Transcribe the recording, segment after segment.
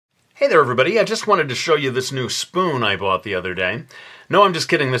Hey there everybody, I just wanted to show you this new spoon I bought the other day. No, I'm just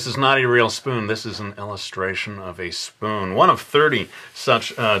kidding, this is not a real spoon, this is an illustration of a spoon. One of 30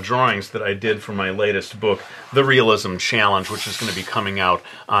 such drawings that I did for my latest book, The Realism Challenge, which is going to be coming out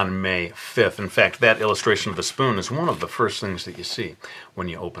on May 5th. In fact, that illustration of the spoon is one of the first things that you see when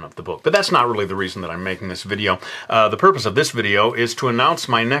you open up the book. But that's not really the reason that I'm making this video. The purpose of this video is to announce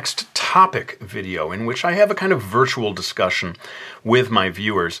my next topic video, in which I have a kind of virtual discussion with my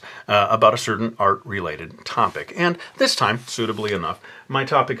viewers about a certain art-related topic. And this time, suitably enough, my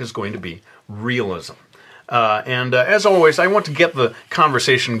topic is going to be realism. As always, I want to get the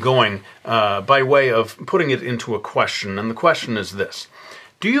conversation going by way of putting it into a question. And the question is this: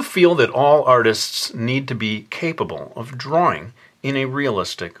 do you feel that all artists need to be capable of drawing in a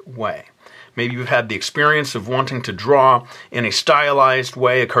realistic way? Maybe you've had the experience of wanting to draw in a stylized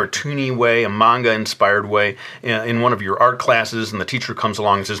way, a cartoony way, a manga-inspired way in one of your art classes, and the teacher comes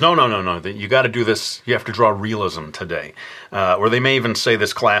along and says, no, you got to do this, you have to draw realism today. Or they may even say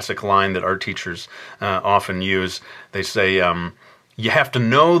this classic line that art teachers often use. They say, you have to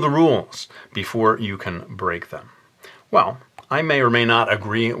know the rules before you can break them. Well, I may or may not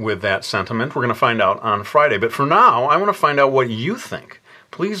agree with that sentiment. We're going to find out on Friday. But for now, I want to find out what you think.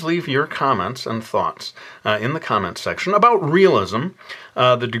 Please leave your comments and thoughts in the comments section about realism,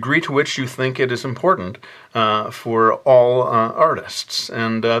 the degree to which you think it is important for all artists.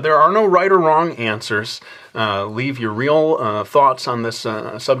 And there are no right or wrong answers. Leave your real thoughts on this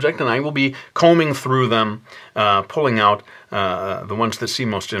subject, and I will be combing through them, pulling out the ones that seem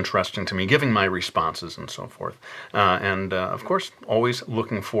most interesting to me, giving my responses and so forth. Of course, always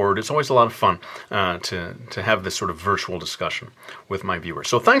looking forward. It's always a lot of fun to have this sort of virtual discussion with my viewers.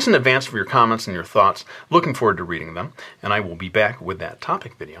 So thanks in advance for your comments and your thoughts. Looking forward to reading them, and I will be back with that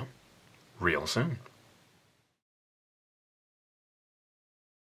topic video real soon.